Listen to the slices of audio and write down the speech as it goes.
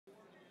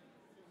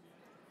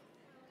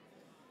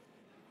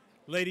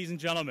Ladies and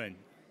gentlemen,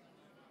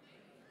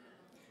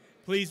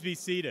 please be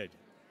seated.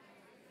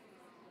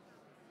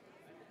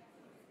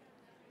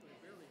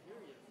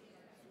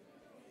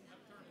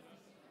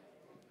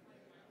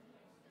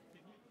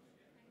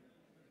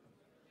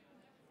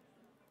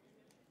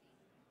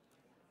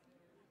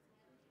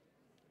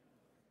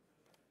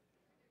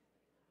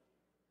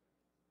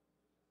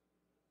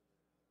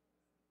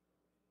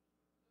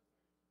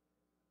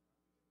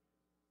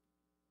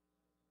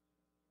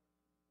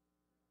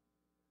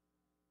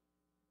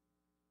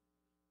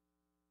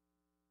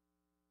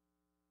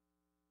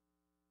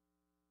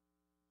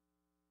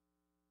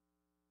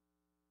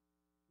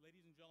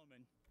 Ladies and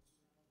gentlemen,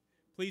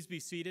 please be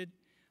seated.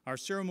 Our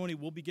ceremony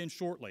will begin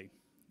shortly.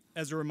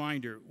 As a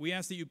reminder, we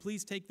ask that you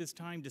please take this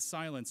time to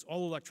silence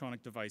all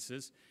electronic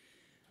devices.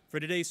 For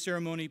today's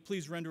ceremony,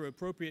 please render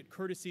appropriate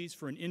courtesies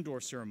for an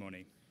indoor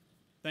ceremony.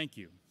 Thank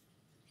you.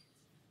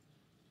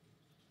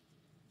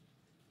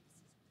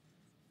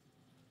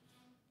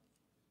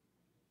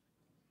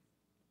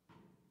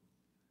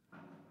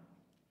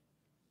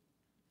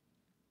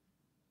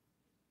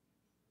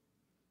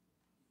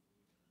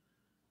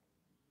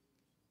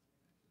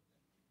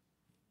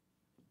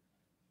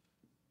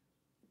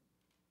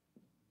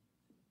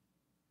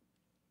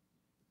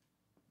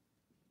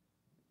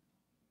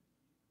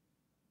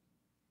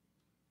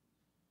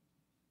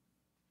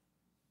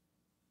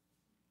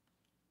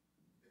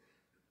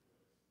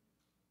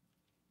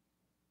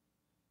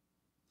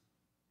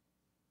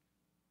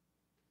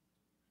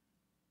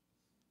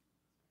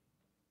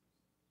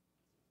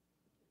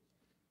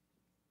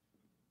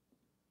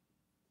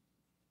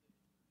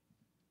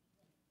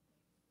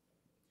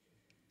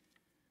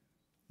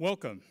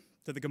 Welcome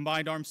to the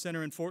Combined Arms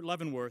Center in Fort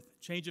Leavenworth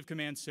Change of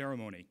Command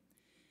ceremony.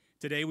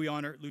 Today we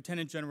honor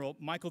Lieutenant General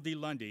Michael D.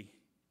 Lundy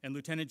and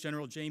Lieutenant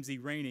General James E.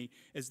 Rainey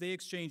as they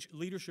exchange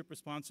leadership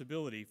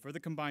responsibility for the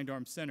Combined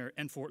Arms Center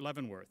and Fort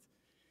Leavenworth.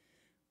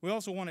 We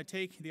also want to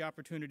take the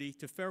opportunity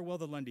to farewell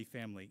the Lundy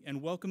family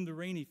and welcome the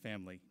Rainey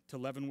family to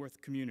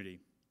Leavenworth community.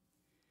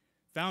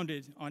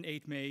 Founded on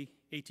 8 May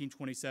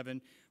 1827,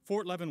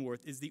 Fort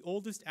Leavenworth is the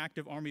oldest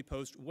active Army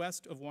post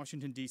west of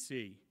Washington,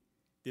 D.C.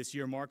 This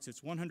year marks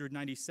its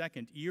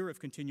 192nd year of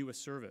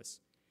continuous service.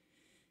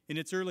 In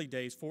its early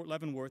days, Fort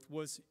Leavenworth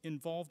was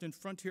involved in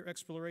frontier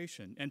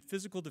exploration and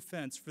physical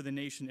defense for the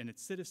nation and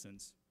its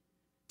citizens.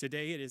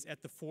 Today, it is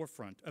at the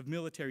forefront of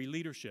military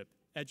leadership,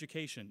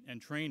 education,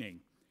 and training.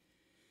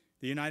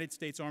 The United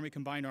States Army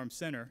Combined Arms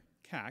Center,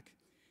 CAC,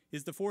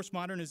 is the force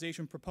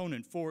modernization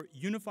proponent for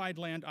unified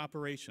land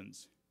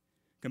operations,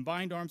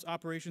 combined arms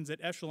operations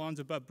at echelons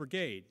above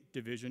brigade,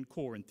 division,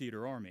 corps, and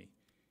theater army,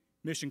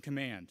 mission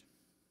command,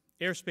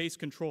 airspace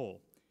control,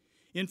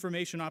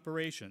 information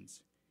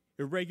operations,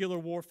 irregular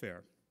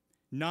warfare,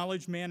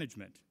 knowledge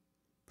management,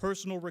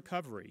 personal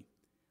recovery,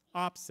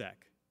 OPSEC,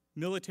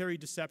 military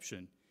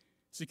deception,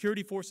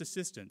 security force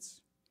assistance,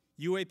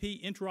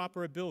 UAP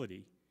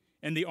interoperability,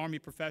 and the Army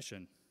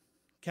profession.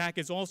 CAC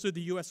is also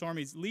the U.S.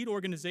 Army's lead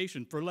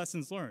organization for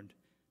lessons learned,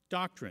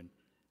 doctrine,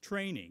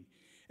 training,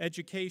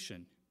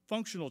 education,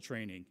 functional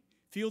training,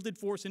 fielded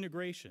force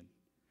integration,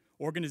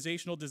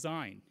 organizational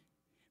design,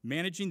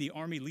 managing the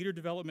Army Leader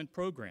Development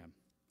Program,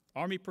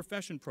 Army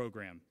Profession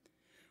Program,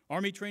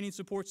 Army Training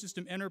Support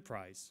System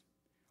Enterprise,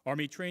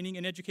 Army Training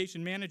and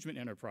Education Management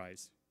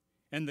Enterprise,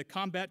 and the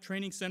Combat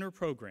Training Center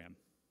Program.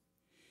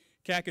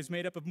 CAC is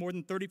made up of more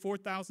than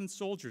 34,000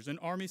 soldiers and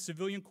Army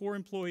Civilian Corps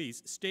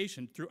employees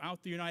stationed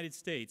throughout the United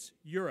States,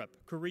 Europe,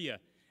 Korea,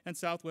 and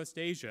Southwest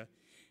Asia,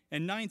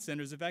 and 9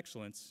 centers of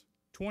excellence,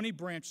 20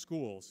 branch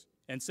schools,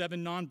 and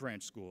 7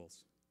 non-branch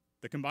schools.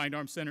 The Combined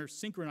Arms Center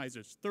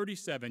synchronizes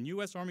 37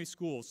 U.S. Army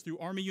schools through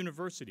Army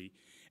University,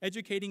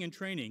 educating and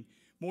training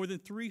more than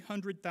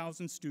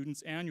 300,000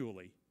 students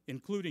annually,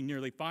 including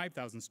nearly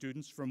 5,000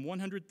 students from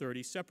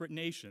 130 separate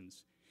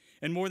nations,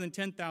 and more than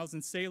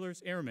 10,000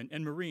 sailors, airmen,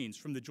 and Marines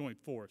from the Joint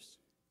Force.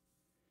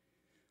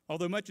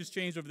 Although much has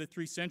changed over the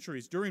 3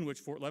 centuries during which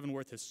Fort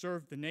Leavenworth has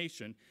served the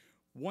nation,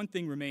 one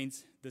thing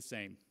remains the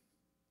same.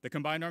 The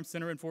Combined Arms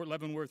Center and Fort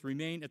Leavenworth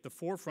remain at the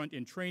forefront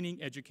in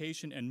training,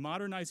 education, and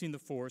modernizing the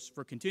force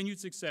for continued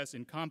success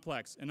in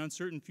complex and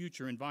uncertain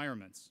future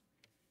environments.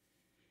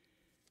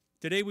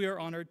 Today we are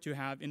honored to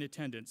have in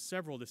attendance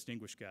several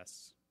distinguished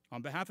guests.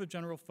 On behalf of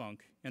General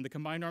Funk and the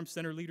Combined Arms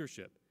Center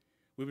leadership,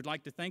 we would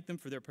like to thank them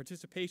for their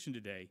participation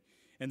today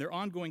and their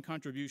ongoing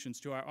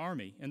contributions to our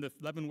Army and the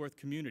Leavenworth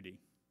community.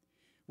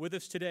 With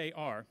us today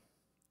are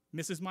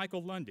Mrs.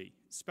 Michael Lundy,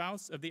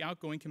 spouse of the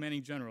outgoing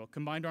Commanding General,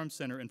 Combined Arms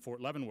Center in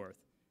Fort Leavenworth.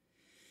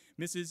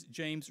 Mrs.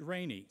 James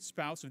Rainey,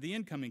 spouse of the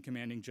incoming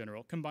Commanding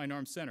General, Combined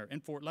Arms Center in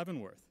Fort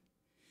Leavenworth.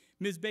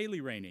 Ms.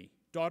 Bailey Rainey,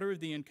 daughter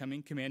of the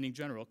incoming Commanding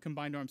General,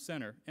 Combined Arms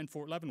Center in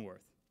Fort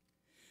Leavenworth.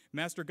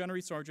 Master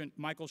Gunnery Sergeant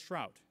Michael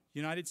Shrout,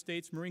 United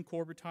States Marine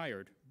Corps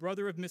retired,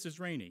 brother of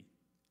Mrs. Rainey,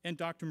 and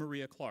Dr.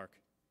 Maria Clark.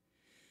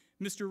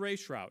 Mr. Ray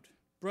Shrout,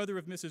 brother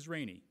of Mrs.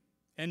 Rainey,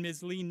 and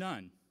Ms. Lee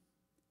Nunn.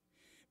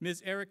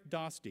 Ms. Eric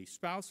Dosty,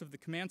 spouse of the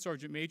Command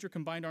Sergeant Major,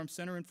 Combined Arms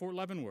Center in Fort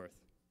Leavenworth.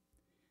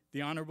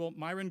 The Honorable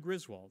Myron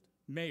Griswold,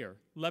 Mayor,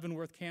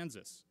 Leavenworth,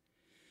 Kansas.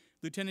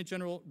 Lieutenant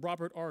General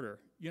Robert Arter,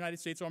 United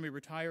States Army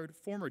retired,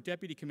 former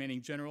Deputy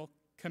Commanding General,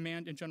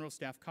 Command and General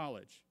Staff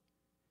College.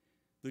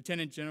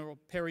 Lieutenant General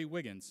Perry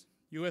Wiggins,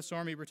 U.S.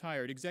 Army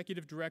retired,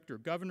 Executive Director,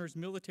 Governor's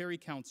Military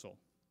Council.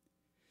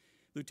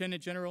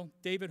 Lieutenant General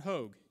David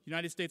Hogue,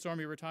 United States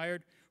Army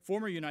retired,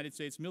 former United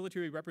States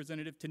Military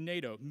Representative to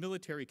NATO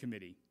Military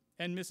Committee,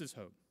 and Mrs.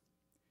 Hogue.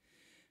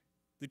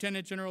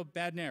 Lieutenant General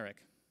Badnarik,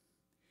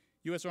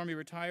 U.S. Army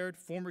retired,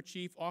 former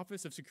Chief,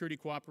 Office of Security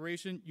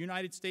Cooperation,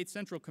 United States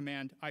Central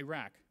Command,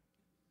 Iraq.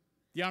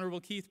 The Honorable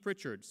Keith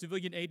Pritchard,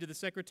 Civilian Aide to the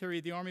Secretary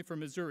of the Army for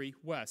Missouri,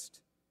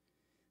 West.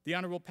 The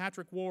Honorable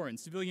Patrick Warren,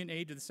 Civilian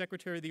Aide to the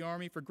Secretary of the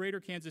Army for Greater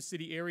Kansas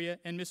City Area,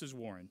 and Mrs.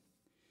 Warren.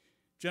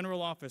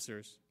 General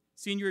Officers,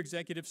 Senior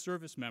Executive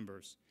Service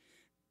Members,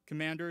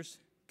 Commanders,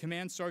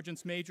 Command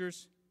Sergeants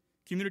Majors,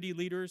 Community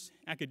Leaders,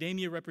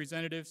 Academia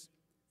Representatives,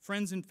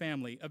 friends and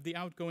family of the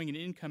outgoing and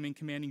incoming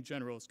Commanding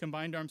Generals,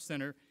 Combined Arms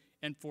Center,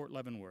 and Fort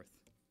Leavenworth.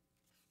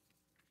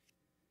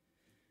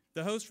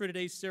 The host for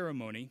today's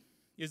ceremony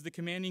is the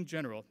Commanding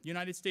General,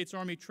 United States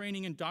Army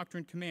Training and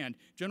Doctrine Command,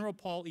 General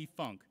Paul E.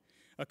 Funk.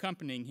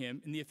 Accompanying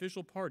him in the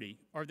official party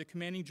are the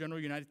Commanding General,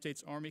 United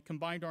States Army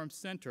Combined Arms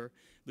Center,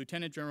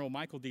 Lieutenant General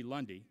Michael D.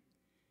 Lundy,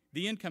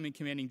 the incoming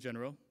Commanding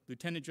General,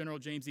 Lieutenant General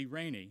James E.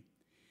 Rainey,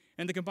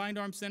 and the Combined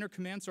Arms Center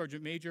Command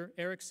Sergeant Major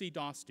Eric C.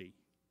 Dosty.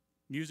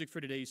 Music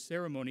for today's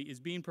ceremony is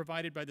being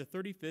provided by the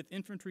 35th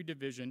Infantry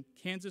Division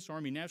Kansas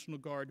Army National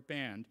Guard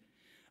Band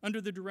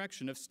under the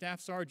direction of Staff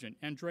Sergeant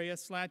Andrea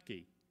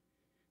Slatke.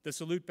 The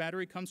salute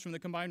battery comes from the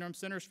Combined Arms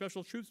Center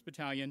Special Troops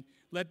Battalion,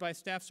 led by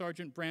Staff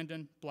Sergeant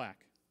Brandon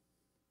Black.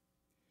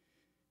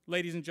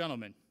 Ladies and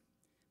gentlemen,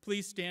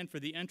 please stand for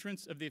the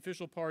entrance of the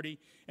official party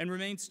and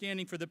remain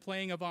standing for the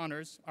playing of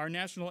honors, our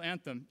national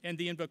anthem, and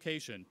the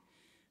invocation.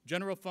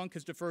 General Funk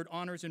has deferred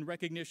honors in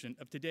recognition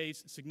of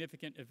today's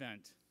significant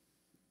event.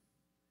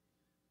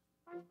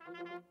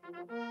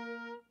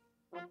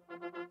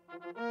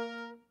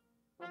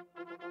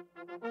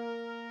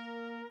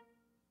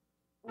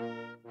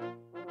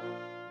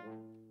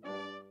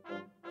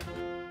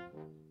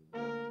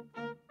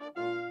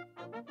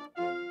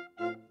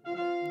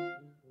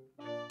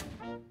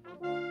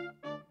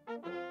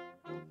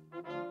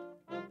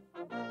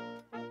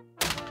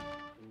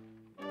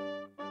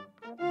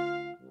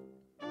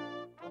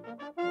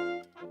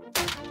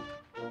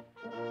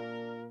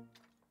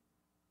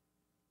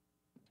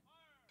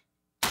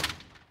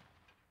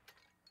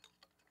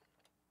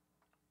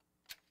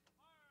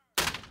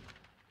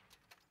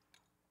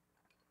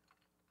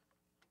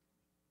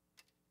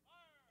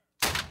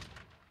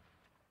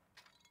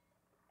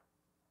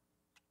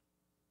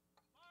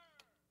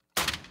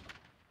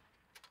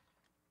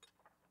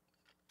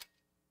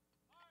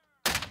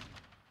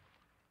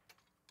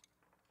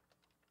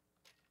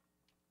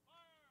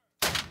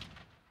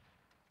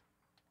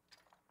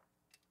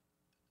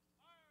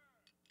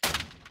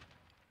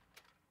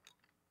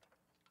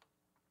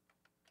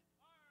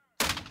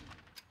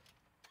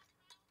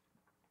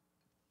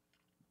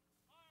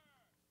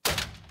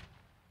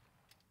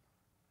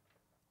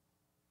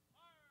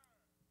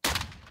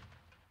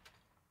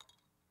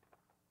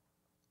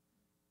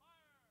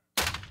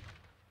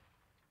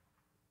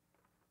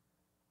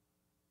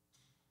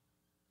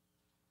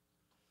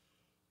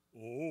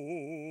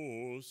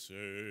 Oh,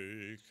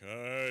 say,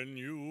 can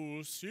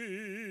you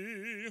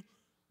see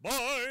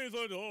by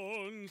the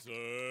dawn's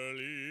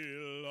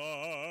early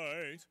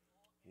light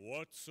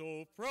what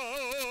so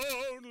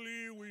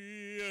proudly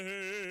we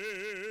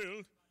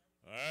hailed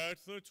at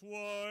the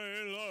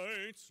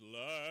twilight's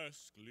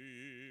last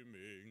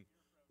gleaming,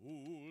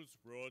 whose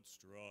broad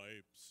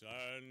stripes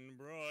and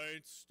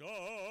bright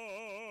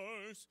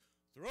stars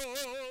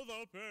through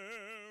the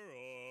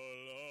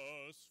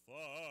perilous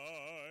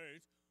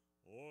fight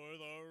o'er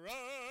the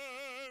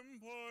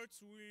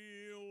ramparts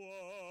we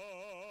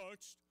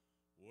watched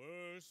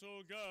were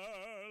so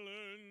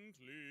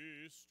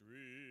gallantly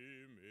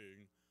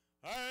streaming,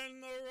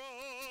 and the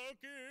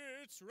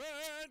rocket's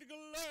red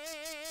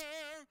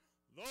glare,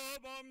 the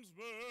bombs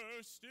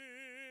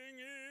bursting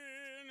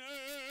in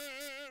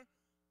air,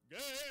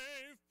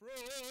 gave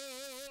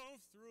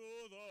proof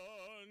through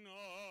the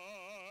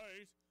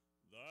night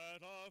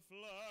that our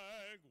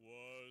flag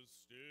was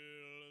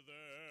still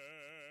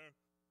there.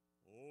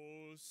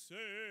 Oh,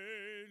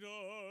 say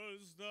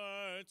does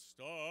that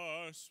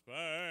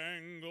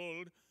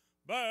star-spangled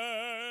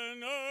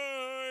banner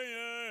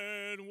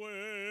yet wave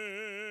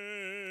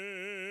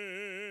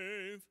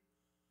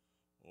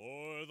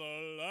o'er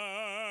the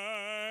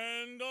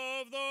land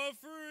of the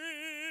free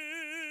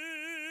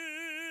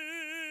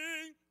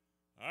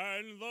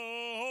and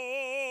the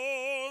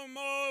home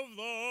of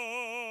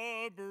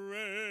the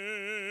brave?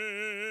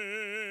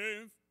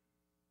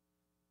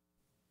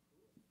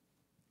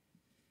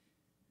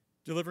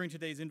 Delivering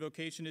today's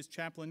invocation is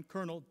Chaplain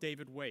Colonel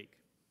David Wake.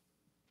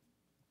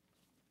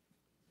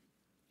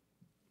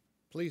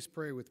 Please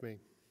pray with me.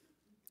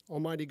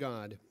 Almighty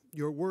God,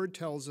 your word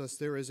tells us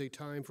there is a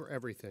time for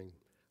everything,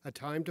 a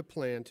time to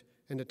plant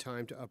and a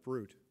time to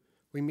uproot.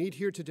 We meet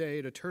here today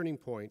at a turning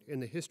point in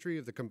the history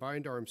of the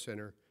Combined Arms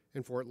Center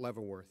in Fort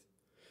Leavenworth.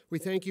 We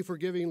thank you for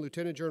giving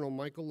Lieutenant General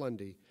Michael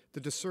Lundy the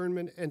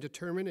discernment and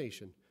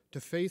determination to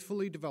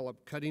faithfully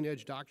develop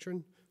cutting-edge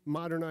doctrine,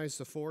 modernize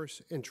the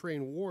force, and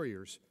train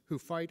warriors who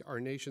fight our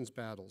nation's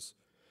battles.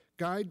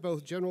 Guide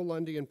both General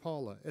Lundy and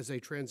Paula as they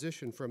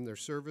transition from their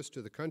service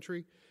to the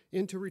country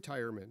into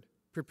retirement.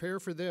 Prepare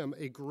for them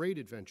a great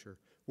adventure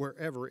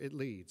wherever it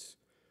leads.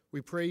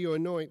 We pray you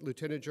anoint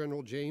Lieutenant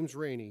General James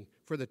Rainey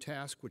for the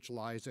task which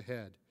lies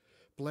ahead.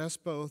 Bless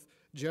both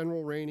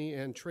General Rainey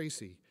and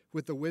Tracy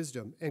with the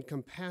wisdom and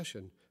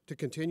compassion to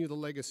continue the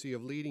legacy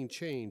of leading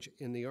change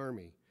in the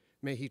Army.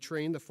 May he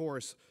train the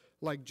force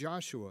like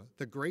Joshua,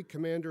 the great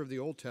commander of the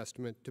Old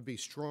Testament, to be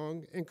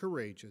strong and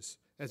courageous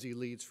as he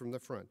leads from the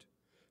front.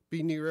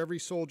 Be near every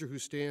soldier who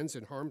stands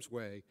in harm's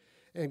way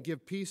and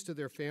give peace to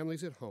their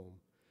families at home.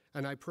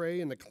 And I pray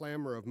in the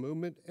clamor of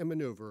movement and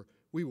maneuver,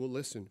 we will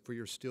listen for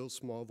your still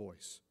small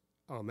voice.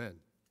 Amen.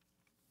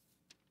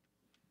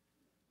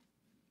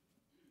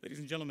 Ladies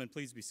and gentlemen,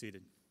 please be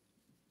seated.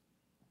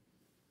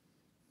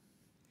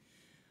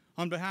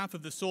 On behalf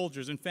of the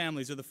soldiers and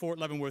families of the Fort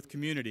Leavenworth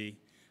community,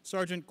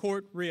 Sergeant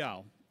Court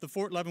Real, the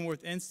Fort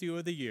Leavenworth NCO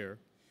of the Year,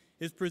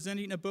 is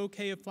presenting a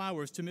bouquet of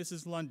flowers to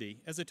Mrs.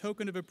 Lundy as a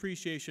token of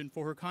appreciation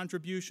for her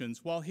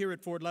contributions while here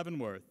at Fort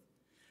Leavenworth.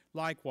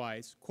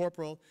 Likewise,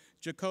 Corporal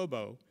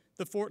Jacobo,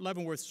 the Fort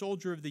Leavenworth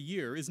Soldier of the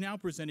Year, is now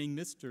presenting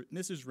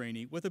Mrs.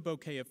 Rainey with a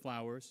bouquet of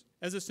flowers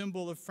as a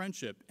symbol of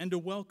friendship and to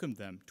welcome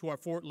them to our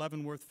Fort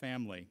Leavenworth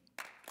family.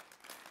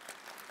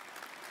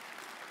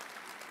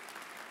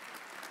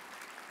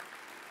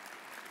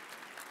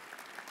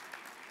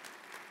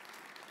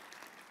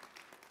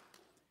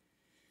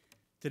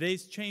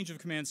 Today's Change of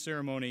Command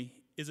ceremony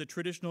is a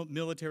traditional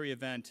military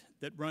event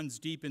that runs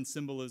deep in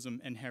symbolism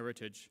and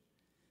heritage.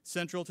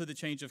 Central to the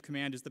Change of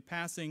Command is the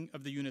passing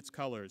of the unit's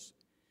colors.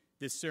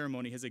 This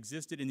ceremony has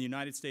existed in the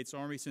United States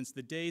Army since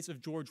the days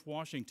of George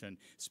Washington,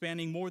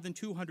 spanning more than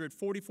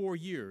 244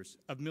 years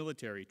of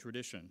military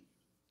tradition.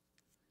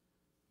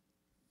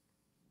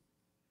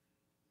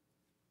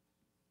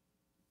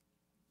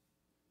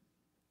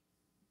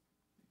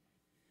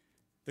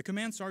 The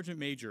Command Sergeant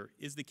Major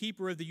is the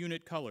keeper of the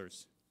unit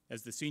colors.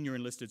 As the senior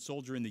enlisted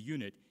soldier in the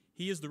unit,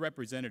 he is the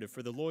representative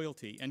for the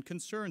loyalty and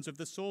concerns of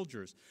the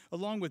soldiers,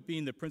 along with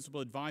being the principal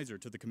advisor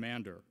to the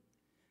commander.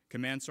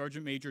 Command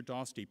Sergeant Major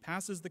Dosty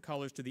passes the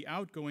colors to the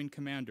outgoing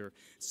commander,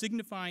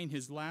 signifying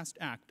his last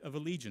act of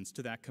allegiance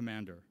to that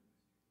commander.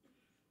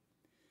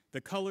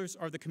 The colors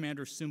are the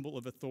commander's symbol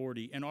of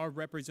authority and are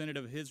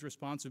representative of his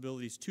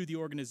responsibilities to the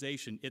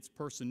organization, its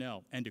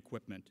personnel, and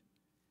equipment.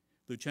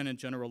 Lieutenant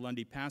General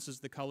Lundy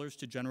passes the colors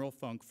to General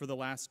Funk for the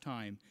last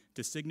time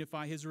to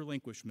signify his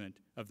relinquishment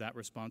of that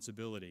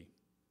responsibility.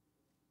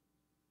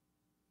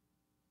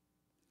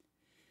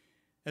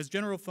 As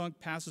General Funk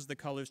passes the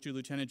colors to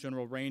Lieutenant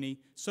General Rainey,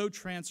 so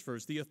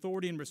transfers the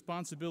authority and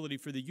responsibility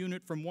for the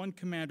unit from one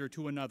commander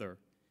to another.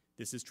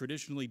 This is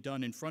traditionally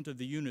done in front of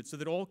the unit so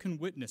that all can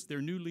witness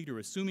their new leader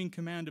assuming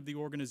command of the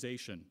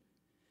organization.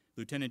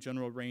 Lieutenant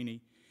General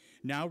Rainey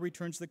now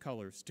returns the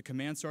colors to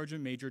Command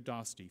Sergeant Major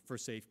Dosty for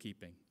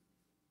safekeeping.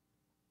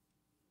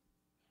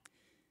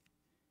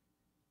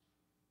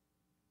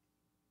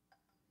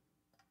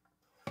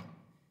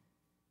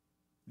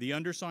 The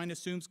undersigned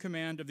assumes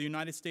command of the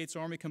United States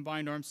Army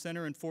Combined Arms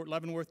Center in Fort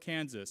Leavenworth,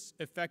 Kansas,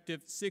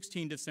 effective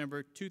 16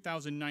 December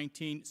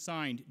 2019,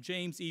 signed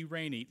James E.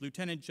 Rainey,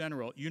 Lieutenant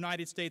General,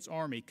 United States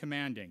Army,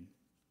 commanding.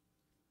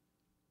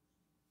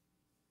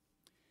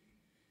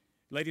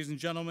 Ladies and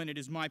gentlemen, it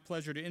is my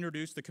pleasure to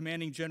introduce the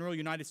Commanding General,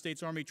 United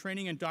States Army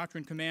Training and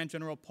Doctrine Command,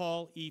 General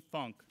Paul E.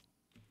 Funk.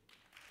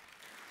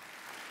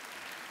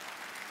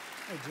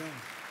 Hey, John.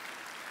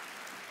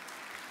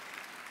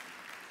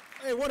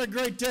 Hey, what a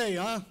great day,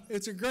 huh?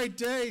 It's a great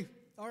day.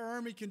 Our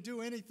Army can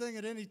do anything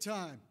at any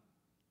time.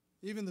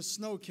 Even the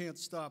snow can't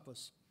stop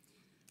us.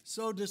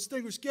 So,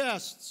 distinguished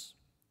guests,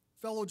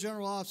 fellow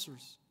general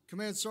officers,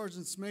 command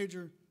sergeants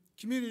major,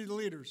 community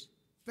leaders,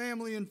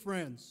 family and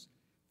friends,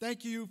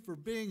 thank you for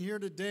being here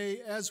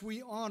today as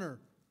we honor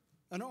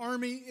an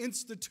Army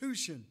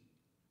institution,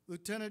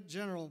 Lieutenant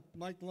General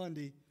Mike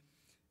Lundy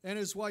and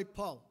his wife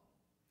Paula.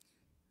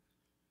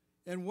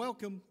 And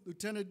welcome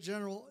Lieutenant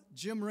General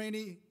Jim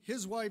Rainey,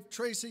 his wife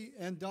Tracy,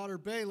 and daughter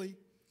Bailey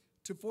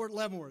to Fort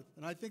Leavenworth.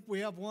 And I think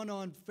we have one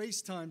on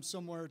FaceTime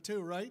somewhere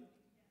too, right?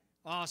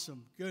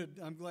 Awesome, good,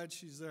 I'm glad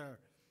she's there.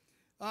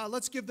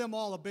 Let's give them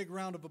all a big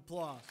round of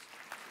applause.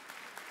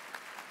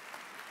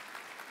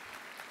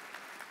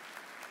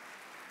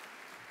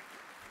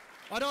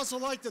 I'd also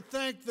like to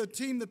thank the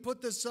team that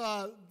put this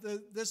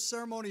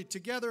ceremony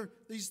together.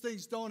 These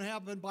things don't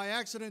happen by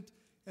accident.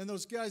 And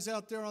those guys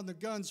out there on the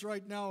guns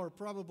right now are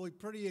probably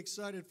pretty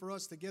excited for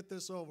us to get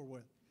this over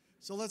with.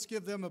 So let's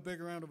give them a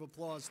big round of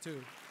applause,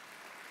 too.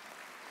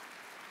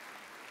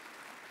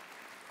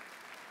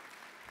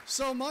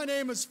 So my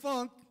name is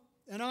Funk,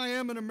 and I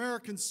am an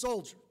American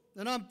soldier,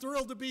 and I'm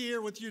thrilled to be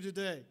here with you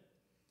today.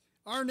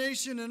 Our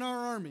nation and our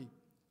Army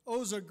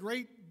owes a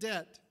great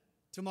debt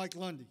to Mike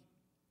Lundy.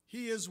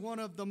 He is one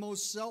of the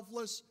most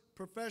selfless,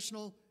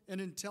 professional, and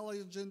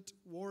intelligent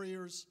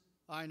warriors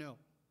I know.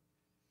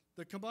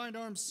 the Combined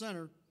Arms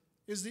Center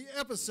is the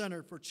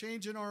epicenter for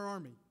change in our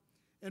Army.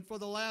 And for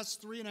the last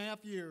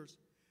 3.5 years,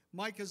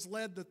 Mike has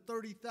led the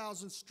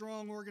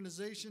 30,000-strong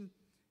organization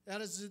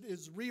as it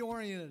is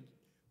reoriented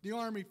the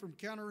Army from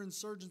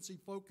counterinsurgency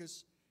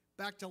focus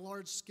back to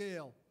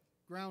large-scale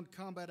ground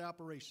combat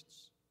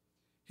operations.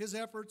 His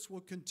efforts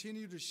will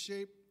continue to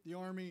shape the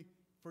Army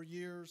for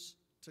years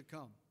to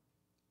come.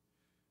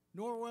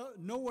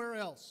 Nowhere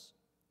else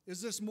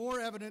is this more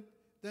evident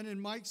than in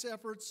Mike's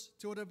efforts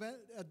to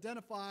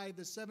identify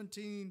the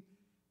 17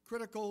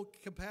 critical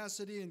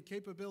capacity and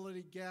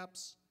capability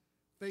gaps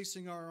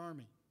facing our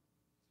Army.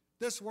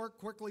 This work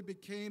quickly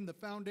became the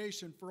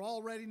foundation for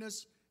all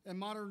readiness and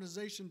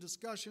modernization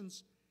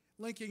discussions,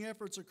 linking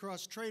efforts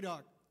across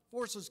TRADOC,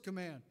 Forces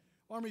Command,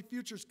 Army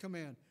Futures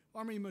Command,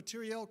 Army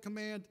Materiel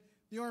Command,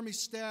 the Army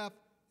staff,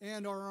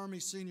 and our Army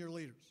senior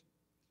leaders.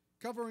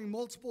 Covering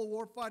multiple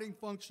warfighting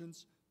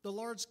functions, the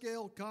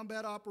large-scale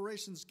combat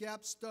operations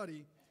gap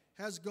study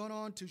has gone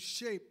on to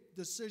shape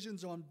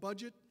decisions on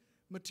budget,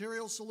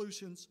 material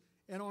solutions,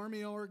 and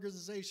Army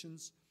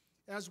organizations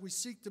as we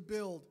seek to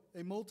build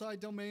a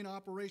multi-domain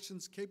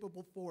operations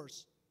capable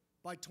force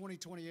by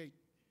 2028.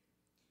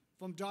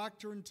 From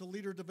doctrine to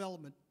leader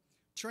development,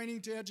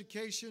 training to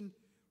education,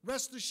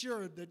 rest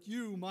assured that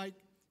you,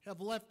 Mike,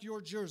 have left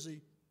your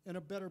jersey in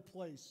a better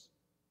place.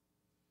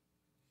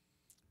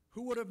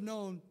 Who would have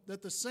known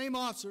that the same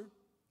officer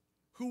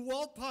who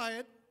Walt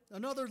Pyatt,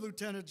 another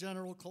lieutenant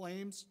general,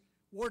 claims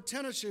wore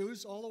tennis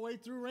shoes all the way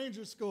through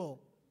Ranger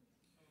School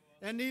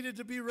and needed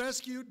to be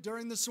rescued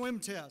during the swim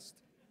test,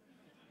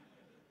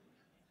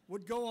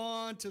 would go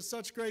on to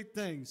such great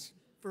things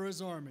for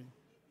his Army.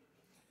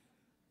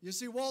 You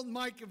see, Walt and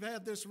Mike have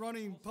had this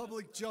running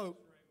public joke.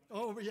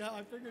 Oh, yeah,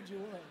 I figured you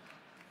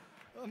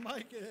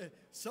would.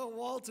 So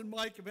Walt and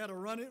Mike have had a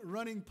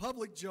running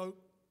public joke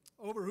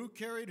over who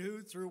carried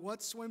who through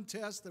what swim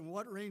test and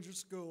what Ranger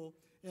School,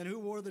 and who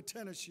wore the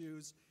tennis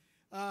shoes,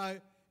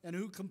 and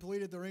who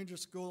completed the Ranger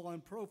School on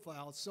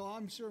profile. So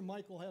I'm sure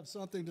Mike will have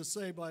something to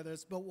say by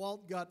this, but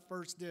Walt got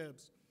first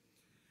dibs.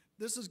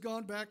 This has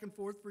gone back and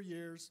forth for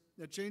years.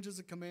 It changes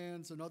of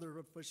commands and other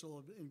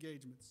official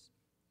engagements.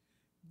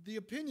 The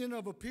opinion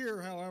of a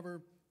peer,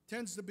 however,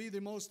 tends to be the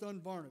most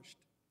unvarnished.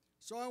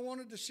 So I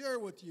wanted to share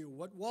with you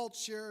what Walt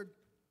shared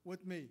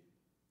with me.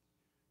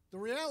 The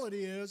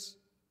reality is,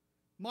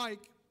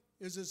 Mike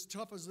is as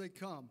tough as they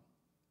come.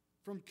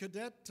 From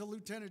cadet to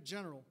lieutenant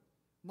general,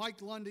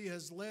 Mike Lundy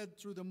has led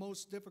through the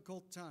most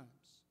difficult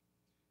times.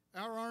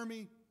 Our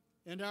Army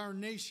and our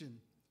nation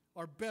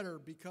are better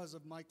because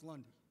of Mike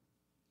Lundy.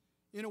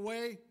 In a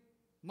way,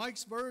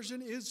 Mike's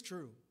version is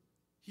true.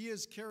 He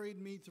has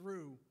carried me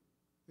through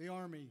the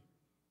Army,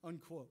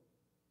 unquote.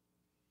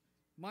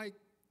 Mike,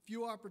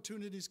 few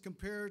opportunities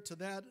compared to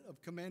that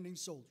of commanding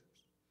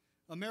soldiers.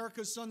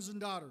 America's sons and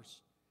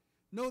daughters,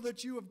 know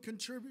that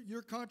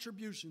your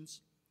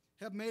contributions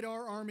have made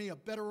our Army a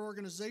better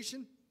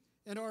organization,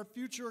 and our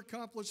future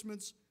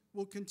accomplishments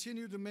will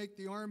continue to make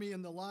the Army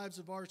and the lives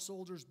of our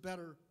soldiers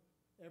better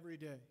every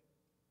day.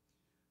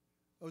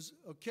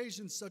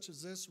 Occasions such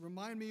as this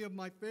remind me of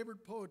my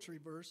favorite poetry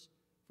verse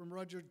from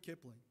Rudyard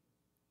Kipling.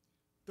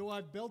 Though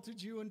I've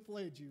belted you and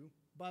flayed you,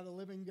 by the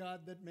living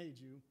God that made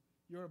you,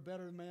 you're a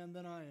better man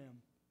than I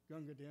am,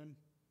 Gunga Din.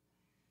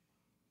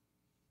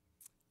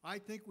 I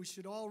think we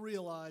should all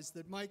realize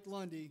that Mike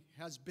Lundy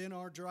has been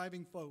our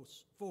driving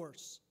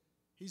force.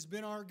 He's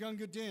been our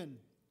Gunga Din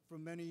for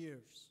many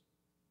years.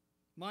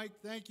 Mike,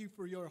 thank you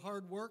for your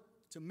hard work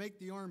to make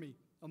the Army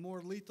a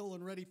more lethal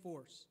and ready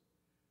force.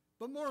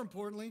 But more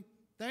importantly,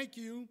 thank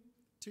you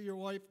to your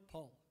wife,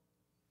 Paula,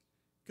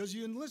 because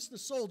you enlist the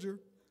soldier,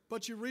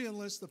 but you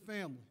re-enlist the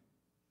family.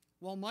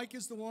 While Mike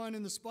is the one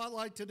in the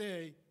spotlight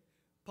today,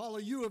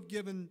 Paula, you have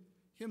given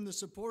him the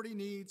support he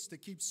needs to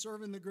keep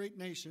serving the great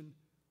nation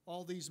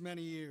all these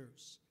many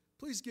years.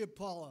 Please give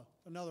Paula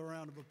another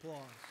round of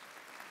applause.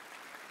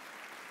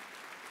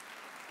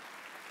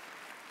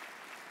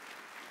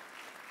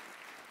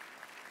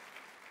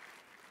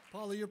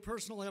 Paula, your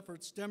personal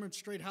efforts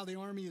demonstrate how the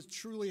Army is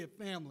truly a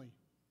family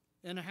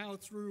and how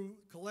through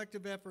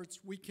collective efforts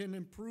we can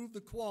improve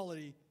the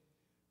quality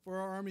for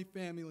our Army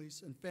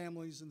families and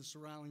families in the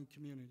surrounding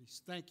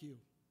communities. Thank you.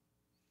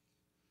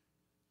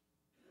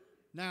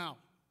 Now,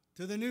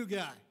 to the new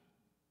guy,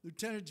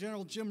 Lieutenant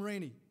General Jim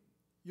Rainey.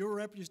 Your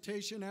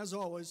reputation, as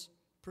always,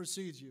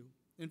 precedes you.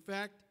 In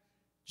fact,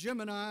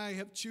 Jim and I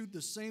have chewed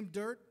the same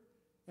dirt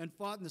and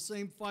fought in the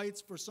same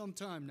fights for some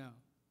time now.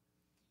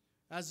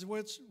 As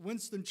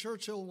Winston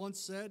Churchill once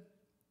said,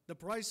 the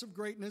price of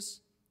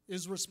greatness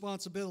is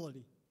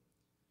responsibility.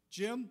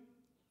 Jim,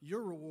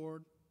 your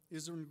reward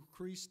is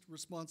increased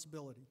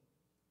responsibility.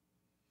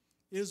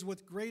 It is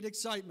with great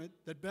excitement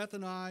that Beth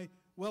and I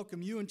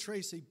welcome you and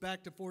Tracy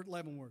back to Fort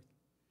Leavenworth.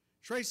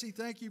 Tracy,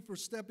 thank you for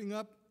stepping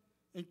up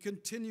and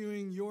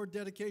continuing your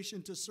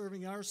dedication to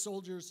serving our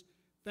soldiers,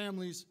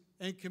 families,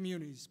 and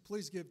communities.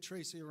 Please give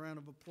Tracy a round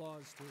of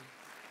applause, too.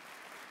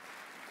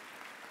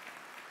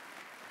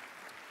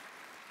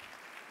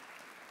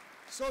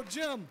 So,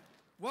 Jim,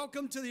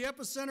 welcome to the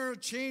epicenter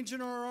of change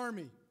in our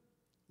Army.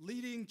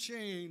 leading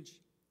change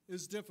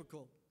is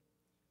difficult.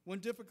 When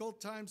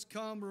difficult times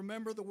come,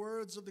 remember the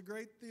words of the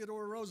great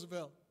Theodore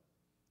Roosevelt: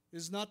 "It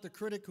is not the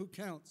critic who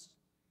counts,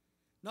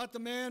 not the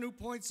man who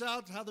points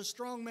out how the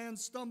strong man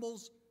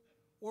stumbles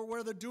or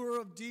where the doer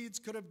of deeds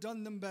could have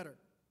done them better.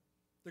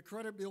 The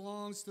credit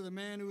belongs to the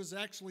man who is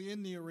actually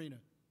in the arena,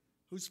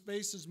 whose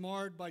face is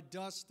marred by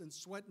dust and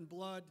sweat and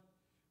blood,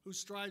 who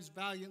strives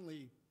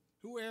valiantly,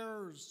 who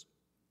errs,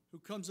 who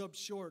comes up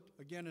short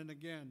again and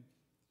again,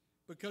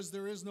 because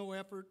there is no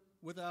effort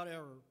without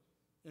error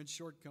and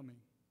shortcoming,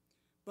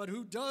 but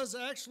who does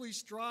actually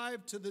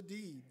strive to the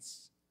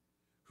deeds,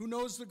 who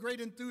knows the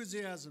great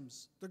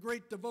enthusiasms, the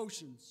great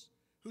devotions,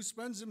 who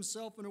spends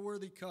himself in a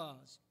worthy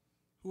cause,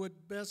 who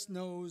at best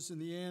knows in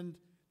the end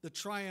the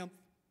triumph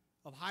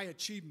of high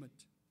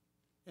achievement,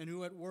 and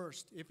who at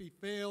worst, if he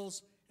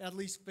fails, at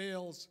least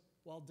fails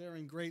while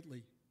daring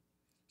greatly,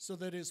 so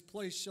that his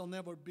place shall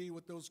never be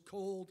with those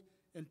cold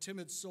and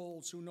timid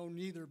souls who know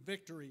neither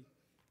victory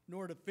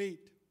nor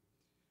defeat.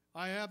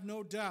 I have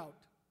no doubt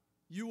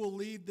you will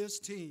lead this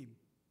team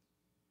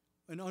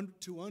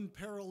to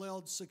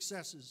unparalleled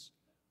successes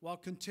while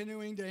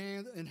continuing to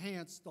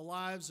enhance the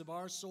lives of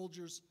our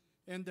soldiers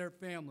and their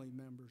family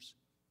members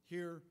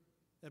here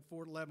at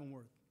Fort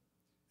Leavenworth.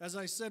 As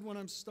I said when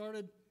I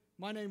started,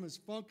 my name is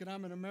Funk and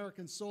I'm an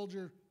American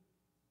soldier.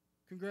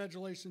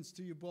 Congratulations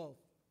to you both.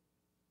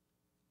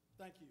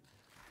 Thank you.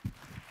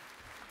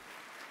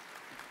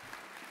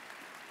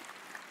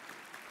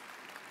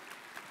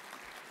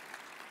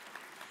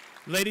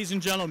 Ladies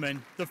and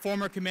gentlemen, the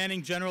former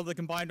commanding general of the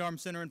Combined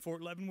Arms Center in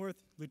Fort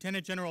Leavenworth,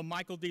 Lieutenant General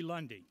Michael D.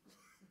 Lundy.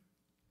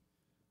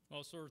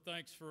 Well, sir,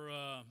 thanks for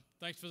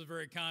the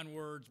very kind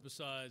words.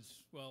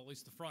 Besides, well, at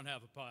least the front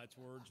half of Pyatt's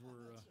words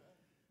were,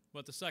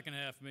 but the second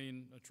half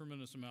mean a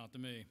tremendous amount to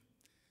me.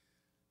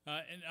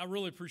 And I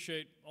really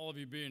appreciate all of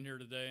you being here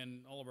today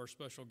and all of our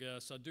special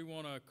guests. I do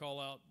want to call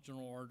out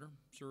General Ardner.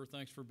 Sir,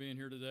 thanks for being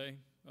here today.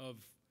 Of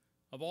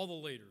all the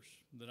leaders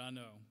that I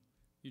know,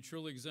 you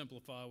truly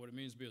exemplify what it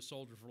means to be a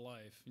soldier for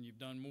life, and you've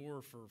done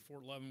more for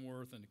Fort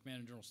Leavenworth and the Command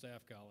and General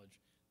Staff College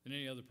than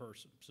any other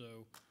person.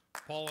 So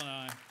Paul and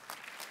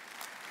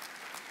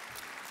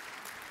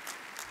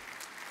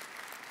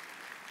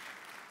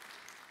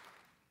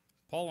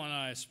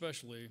I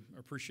especially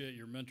appreciate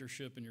your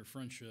mentorship and your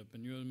friendship,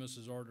 and you and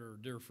Mrs. Ardner are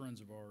dear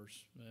friends of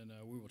ours, and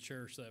we will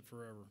cherish that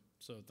forever.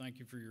 So thank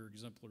you for your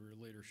exemplary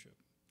leadership.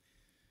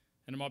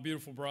 And to my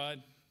beautiful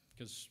bride,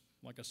 because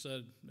like I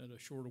said at a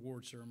short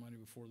award ceremony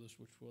before this,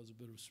 which was a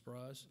bit of a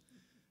surprise,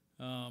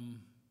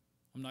 I'm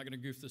not going to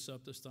goof this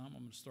up this time.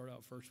 I'm going to start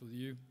out first with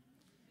you.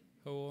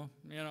 Oh,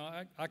 you know,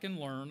 I can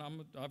learn.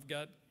 I've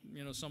got,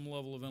 you know, some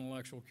level of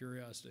intellectual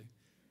curiosity,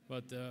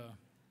 but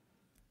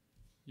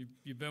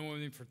You've been with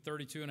me for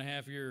 32 and a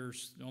half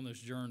years on this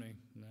journey,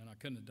 and I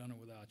couldn't have done it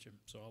without you.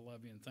 So I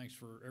love you, and thanks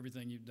for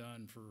everything you've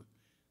done for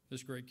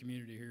this great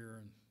community here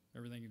and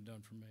everything you've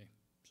done for me.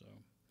 So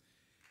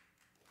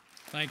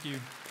thank you.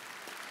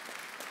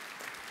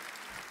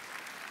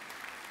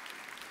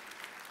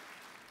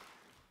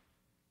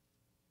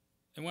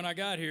 And when I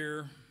got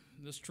here,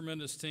 this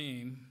tremendous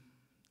team,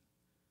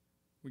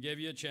 we gave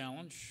you a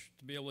challenge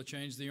to be able to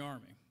change the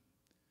Army.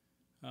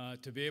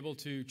 To be able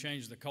to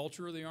change the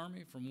culture of the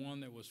Army from one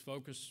that was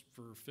focused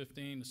for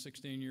 15 to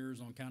 16 years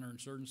on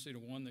counterinsurgency to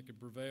one that could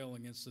prevail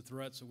against the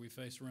threats that we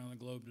face around the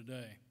globe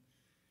today.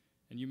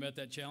 And you met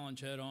that challenge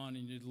head on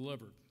and you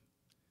delivered.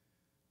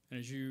 And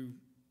as you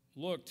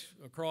looked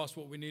across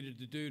what we needed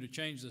to do to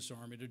change this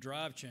Army, to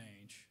drive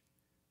change,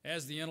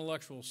 as the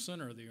intellectual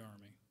center of the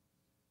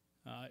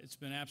Army, it's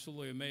been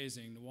absolutely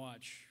amazing to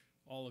watch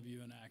all of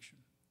you in action.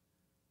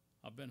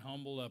 I've been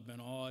humbled, I've been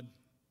awed.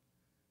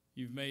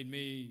 You've made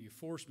me, you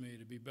forced me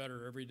to be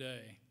better every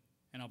day,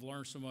 and I've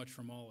learned so much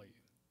from all of you.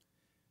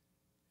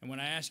 And when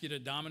I ask you to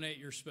dominate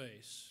your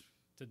space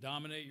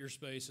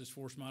as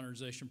force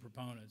modernization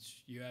proponents,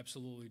 you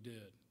absolutely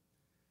did.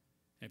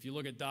 And if you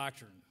look at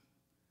Doctrine,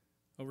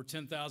 over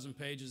 10,000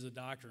 pages of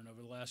Doctrine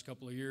over the last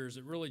couple of years,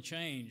 it really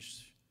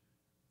changed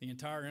the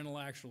entire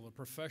intellectual, the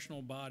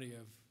professional body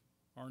of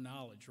our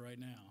knowledge right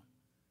now.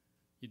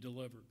 You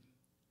delivered.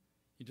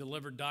 You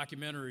delivered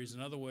documentaries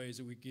and other ways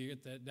that we could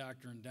get that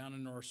doctrine down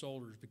into our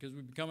soldiers, because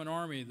we've become an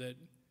Army that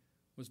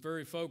was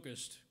very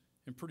focused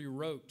and pretty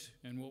rote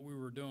in what we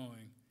were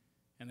doing.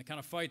 And the kind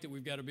of fight that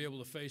we've got to be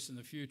able to face in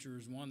the future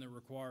is one that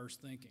requires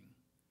thinking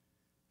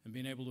and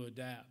being able to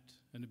adapt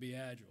and to be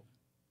agile.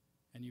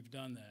 And you've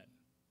done that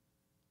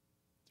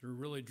through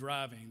really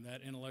driving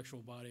that intellectual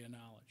body of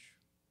knowledge.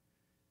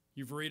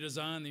 You've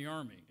redesigned the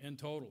Army in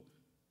total.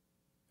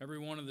 Every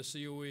one of the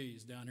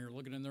COEs down here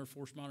looking in their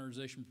force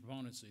modernization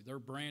proponency, their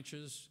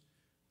branches,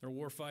 their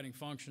warfighting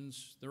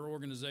functions, their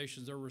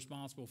organizations they're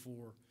responsible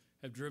for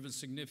have driven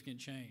significant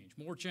change,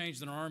 more change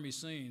than our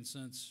Army's seen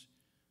since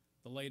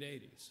the late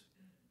 80s.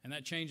 And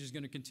that change is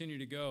going to continue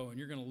to go, and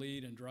you're going to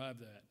lead and drive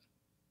that.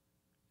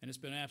 And it's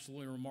been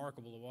absolutely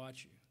remarkable to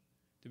watch you,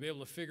 to be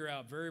able to figure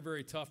out very,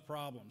 very tough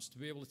problems, to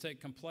be able to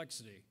take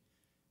complexity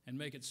and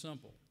make it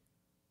simple.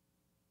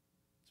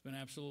 It's been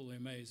absolutely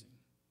amazing.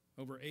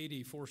 Over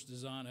 80 force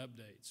design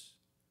updates,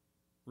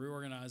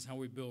 reorganize how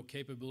we build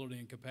capability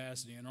and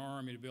capacity in our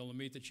Army to be able to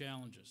meet the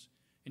challenges.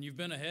 And you've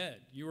been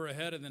ahead. You were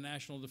ahead of the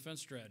National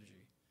Defense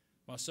Strategy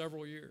by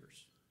several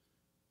years.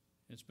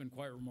 It's been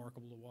quite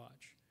remarkable to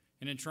watch.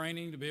 And in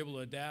training, to be able to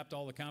adapt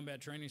all the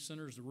combat training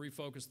centers, to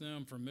refocus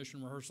them from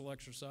mission rehearsal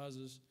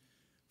exercises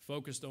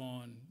focused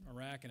on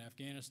Iraq and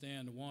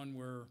Afghanistan to one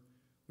where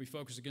we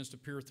focus against a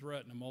peer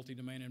threat in a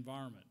multi-domain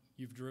environment.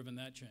 You've driven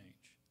that change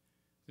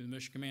through the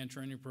Mission Command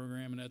Training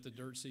Program and at the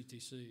DIRT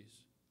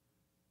CTCs.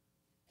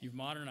 You've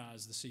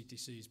modernized the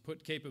CTCs,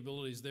 put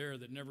capabilities there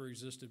that never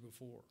existed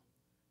before.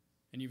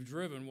 And you've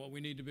driven what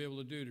we need to be able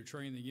to do to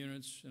train the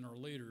units and our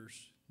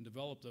leaders and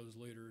develop those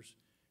leaders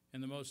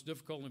in the most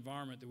difficult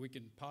environment that we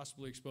can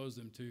possibly expose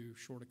them to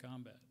short of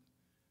combat.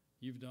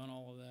 You've done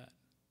all of that.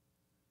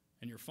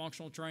 And your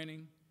functional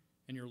training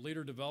and your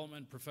leader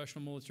development,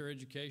 professional military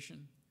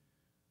education,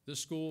 this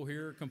school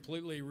here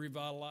completely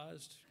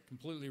revitalized,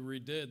 completely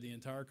redid the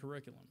entire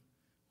curriculum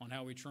on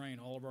how we train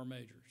all of our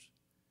majors.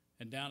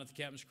 And down at the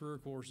Captain's Career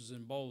Courses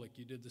in Bolick,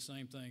 you did the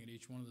same thing at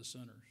each one of the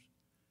centers.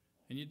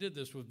 And you did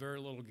this with very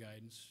little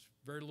guidance,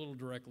 very little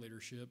direct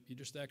leadership. You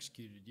just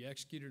executed. You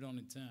executed on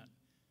intent.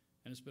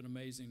 And it's been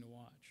amazing to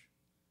watch.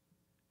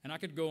 And I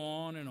could go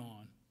on,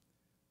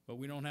 but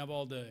we don't have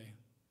all day.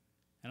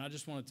 And I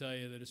just want to tell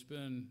you that it's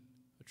been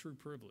a true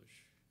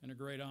privilege and a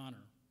great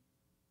honor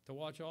to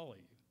watch all of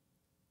you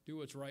do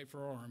what's right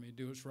for our Army,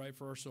 do what's right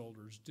for our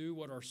soldiers, do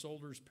what our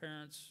soldiers'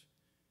 parents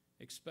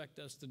expect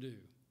us to do,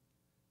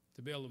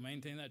 to be able to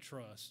maintain that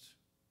trust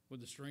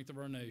with the strength of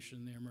our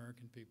nation, the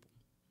American people.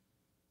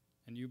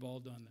 And you've all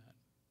done that.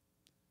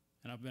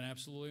 And I've been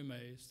absolutely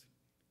amazed.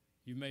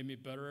 You've made me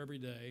better every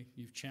day.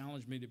 You've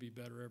challenged me to be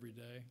better every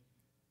day.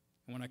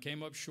 And when I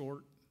came up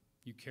short,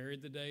 you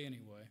carried the day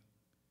anyway,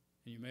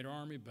 and you made our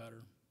Army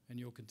better, and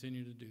you'll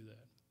continue to do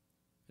that.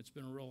 It's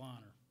been a real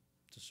honor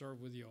to serve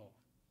with you all.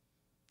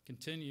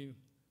 Continue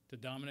to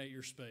dominate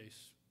your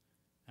space,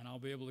 and I'll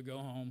be able to go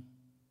home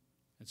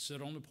and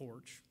sit on the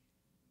porch,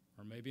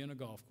 or maybe in a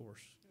golf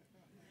course,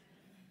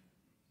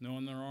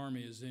 knowing that our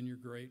Army is in your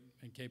great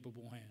and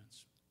capable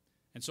hands.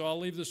 And so I'll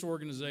leave this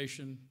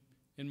organization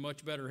in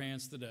much better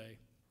hands today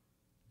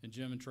than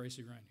Jim and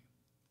Tracy Rainey.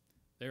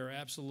 They are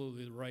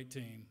absolutely the right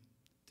team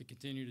to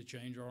continue to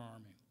change our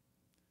Army.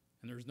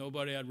 And there's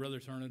nobody I'd rather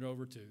turn it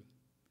over to.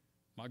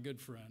 My good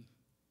friend,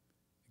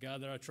 the guy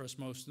that I trust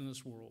most in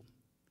this world,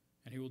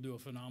 and he will do a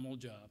phenomenal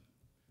job.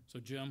 So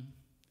Jim,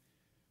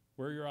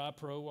 wear your eye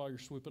pro while you're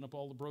sweeping up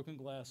all the broken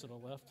glass that I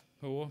left.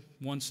 Oh,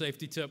 one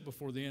safety tip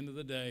before the end of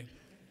the day.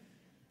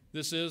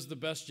 This is the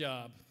best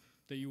job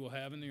that you will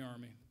have in the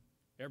Army.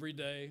 Every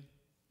day,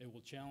 it will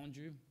challenge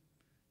you.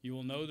 You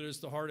will know that it's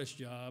the hardest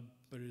job,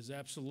 but it is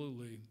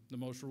absolutely the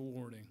most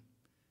rewarding.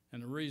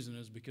 And the reason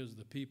is because of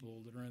the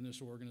people that are in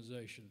this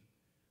organization.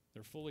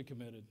 They're fully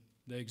committed.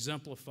 They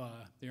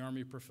exemplify the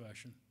Army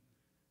profession.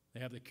 They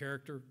have the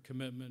character,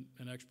 commitment,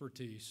 and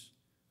expertise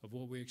of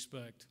what we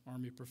expect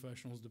Army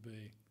professionals to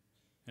be.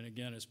 And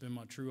again, it's been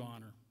my true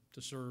honor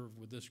to serve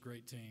with this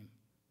great team.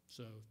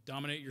 So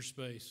dominate your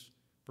space,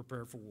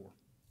 prepare for war.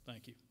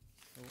 Thank you.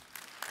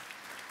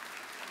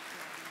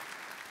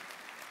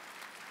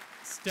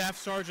 Staff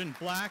Sergeant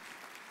Black,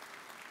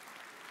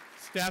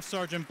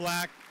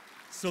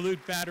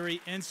 Salute Battery,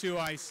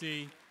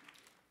 NCOIC,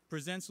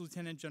 presents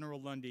Lieutenant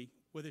General Lundy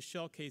with a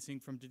shell casing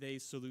from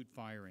today's salute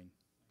firing.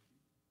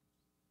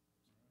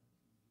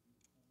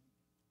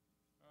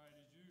 All right,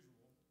 as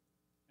usual,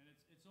 and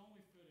it's only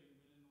fitting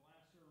that in the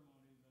last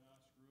ceremony that I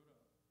screw it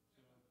up.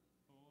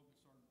 So,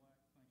 Sergeant Black,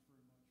 thanks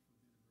very much for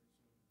being a great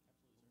servant.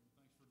 Absolutely,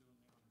 sir. Thanks for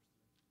doing the honors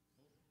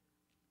today.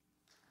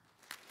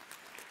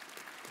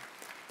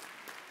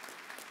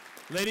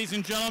 Ladies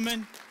and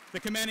gentlemen, the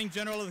Commanding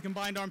General of the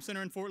Combined Arms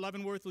Center in Fort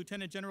Leavenworth,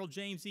 Lieutenant General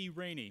James E.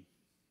 Rainey.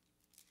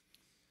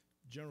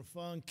 General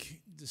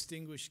Funk,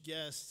 distinguished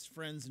guests,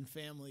 friends, and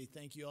family,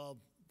 thank you all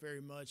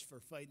very much for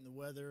fighting the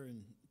weather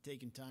and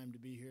taking time to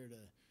be here to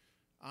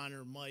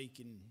honor Mike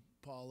and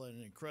Paula,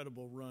 an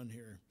incredible run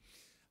here.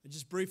 I'd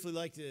just briefly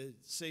like to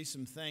say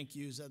some thank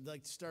yous. I'd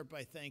like to start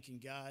by thanking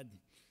God.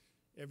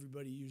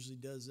 Everybody usually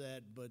does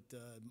that, but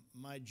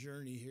my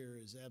journey here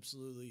is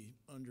absolutely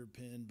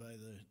underpinned by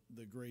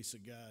the grace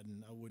of God,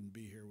 and I wouldn't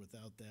be here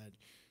without that.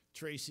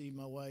 Tracy,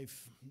 my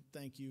wife,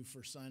 thank you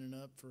for signing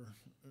up for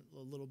a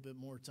little bit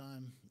more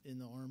time in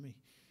the Army.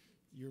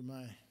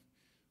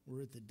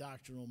 We're at the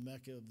doctrinal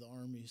mecca of the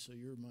Army, so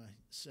you're my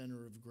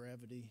center of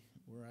gravity,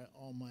 where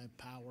all my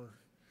power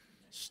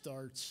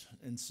starts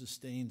and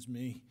sustains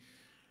me.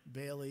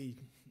 Bailey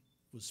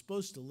was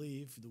supposed to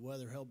leave. The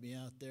weather helped me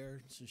out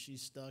there, so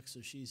she's stuck,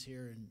 so she's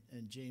here.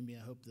 And Jamie,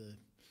 I hope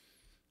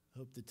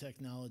the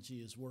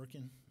technology is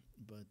working,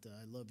 but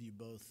I love you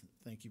both.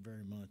 Thank you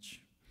very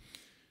much.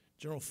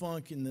 General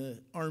Funk and the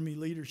Army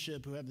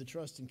leadership who have the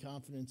trust and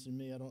confidence in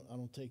me, I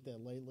don't take that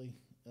lightly,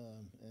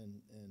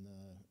 and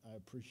I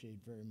appreciate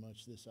very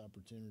much this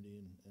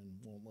opportunity and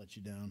won't let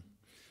you down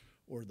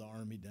or the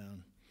Army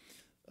down.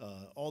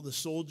 All the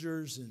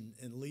soldiers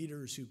and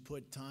leaders who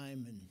put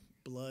time and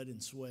blood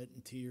and sweat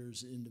and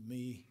tears into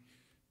me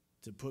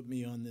to put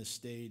me on this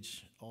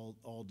stage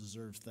all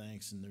deserve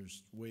thanks, and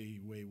there's way,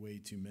 way, way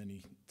too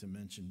many to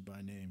mention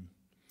by name.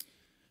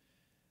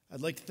 I'd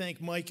like to thank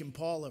Mike and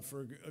Paula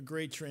for a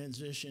great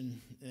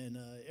transition, and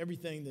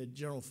everything that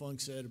General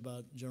Funk said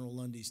about General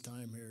Lundy's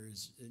time here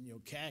is,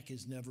 CAC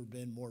has never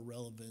been more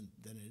relevant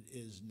than it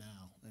is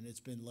now, and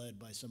it's been led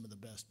by some of the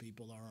best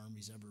people our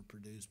Army's ever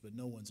produced, but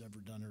no one's ever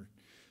done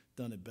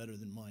it better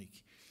than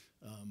Mike.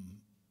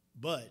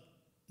 But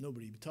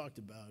nobody talked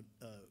about,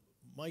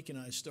 Mike and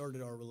I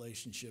started our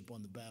relationship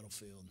on the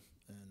battlefield,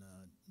 and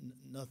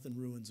nothing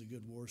ruins a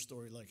good war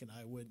story like an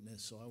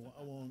eyewitness, so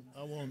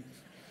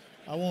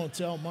I won't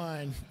tell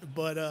mine,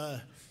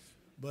 but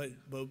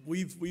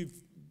we've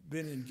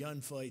been in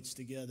gunfights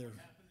together.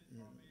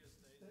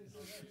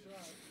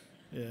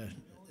 Yeah,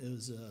 it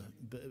was a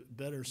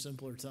better,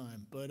 simpler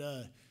time.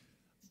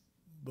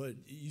 But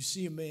you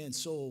see a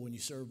man's soul when you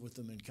serve with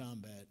him in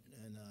combat,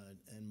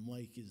 and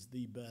Mike is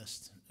the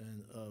best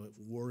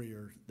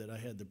warrior that I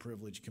had the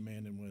privilege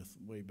commanding with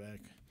way back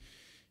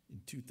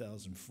in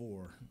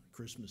 2004,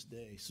 Christmas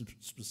Day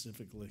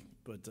specifically.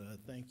 But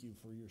thank you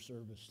for your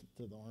service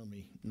to the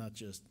Army, not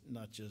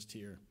just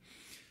here.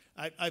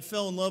 I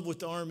fell in love with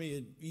the Army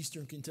at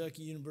Eastern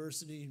Kentucky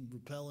University,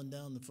 rappelling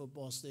down the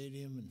football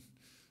stadium, and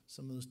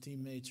some of those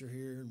teammates are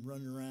here and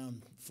running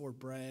around Fort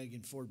Bragg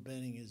and Fort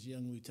Benning as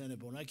young lieutenant.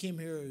 But when I came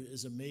here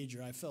as a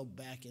major, I fell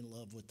back in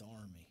love with the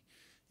Army.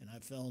 And I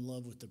fell in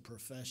love with the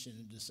profession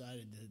and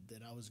decided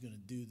that I was going to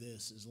do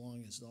this as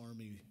long as the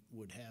Army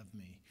would have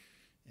me.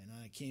 And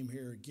I came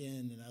here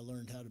again, and I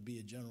learned how to be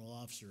a general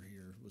officer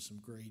here with some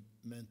great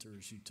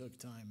mentors who took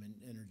time and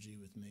energy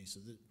with me. So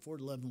Fort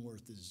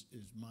Leavenworth is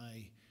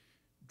my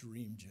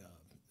dream job,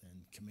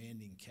 and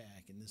commanding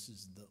CAC, and this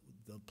is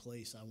the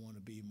place I want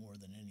to be more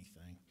than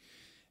anything.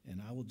 And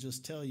I will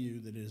just tell you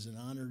that it is an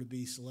honor to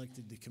be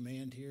selected to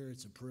command here.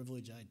 It's a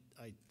privilege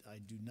I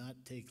do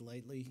not take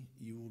lightly.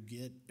 You will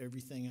get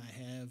everything I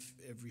have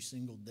every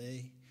single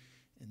day,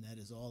 and that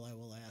is all I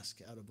will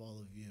ask out of all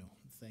of you.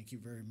 Thank you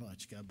very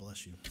much. God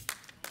bless you.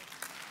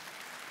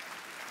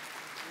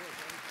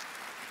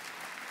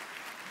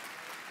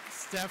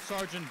 Staff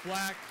Sergeant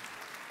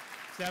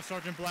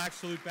Black,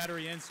 Salute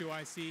Battery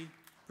NCOIC,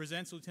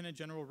 presents Lieutenant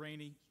General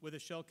Rainey with a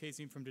shell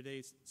casing from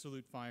today's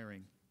salute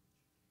firing.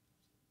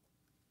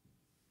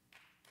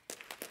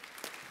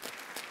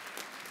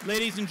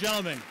 Ladies and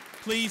gentlemen,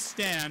 please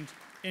stand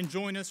and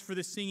join us for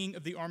the singing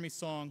of the Army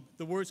song.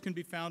 The words can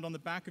be found on the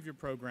back of your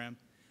program.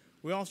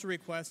 We also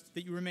request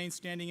that you remain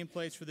standing in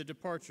place for the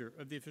departure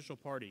of the official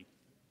party.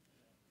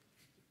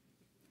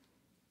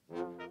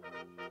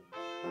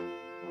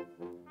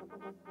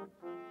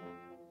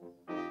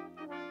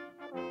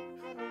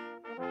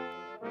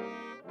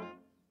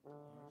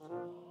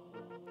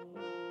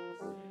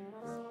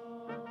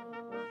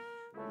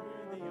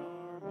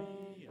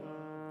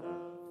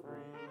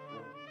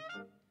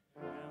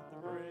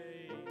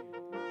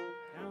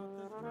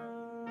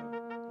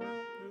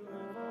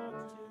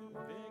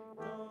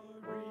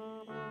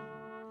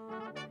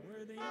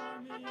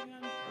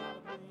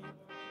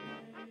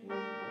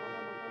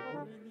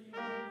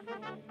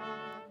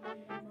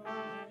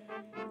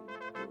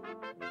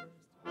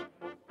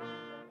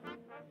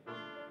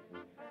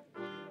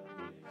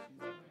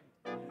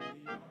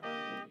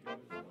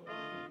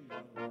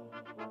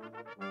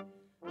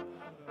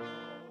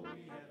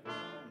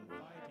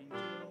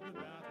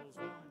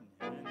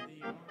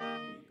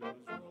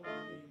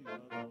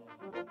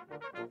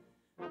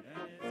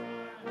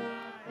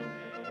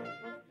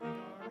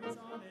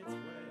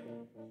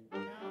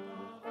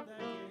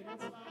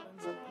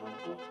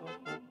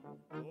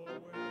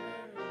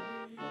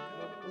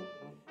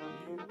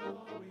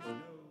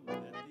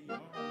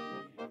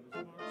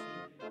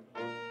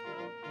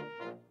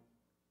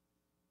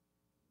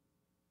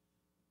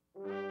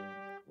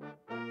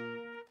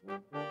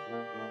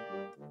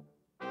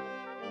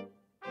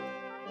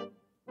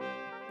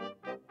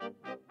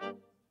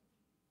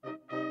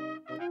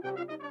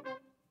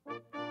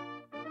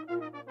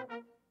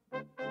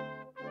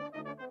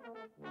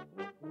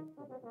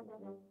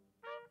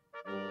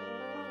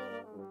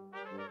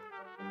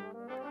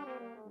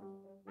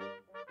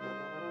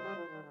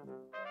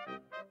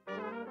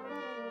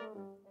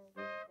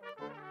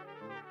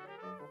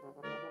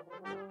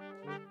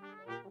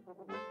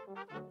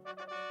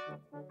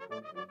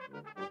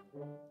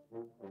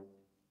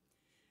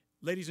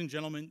 Ladies and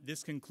gentlemen,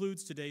 this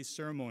concludes today's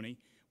ceremony.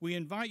 We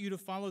invite you to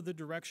follow the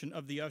direction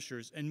of the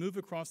ushers and move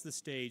across the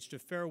stage to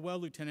farewell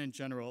Lieutenant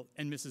General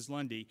and Mrs.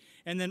 Lundy,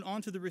 and then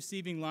onto the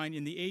receiving line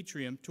in the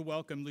atrium to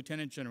welcome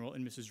Lieutenant General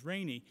and Mrs.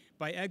 Rainey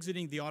by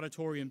exiting the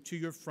auditorium to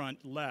your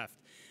front left.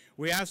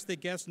 We ask that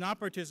guests not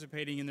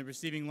participating in the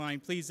receiving line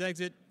please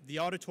exit the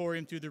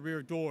auditorium through the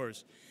rear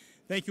doors.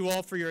 Thank you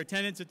all for your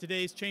attendance at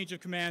today's Change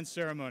of Command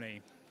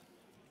ceremony.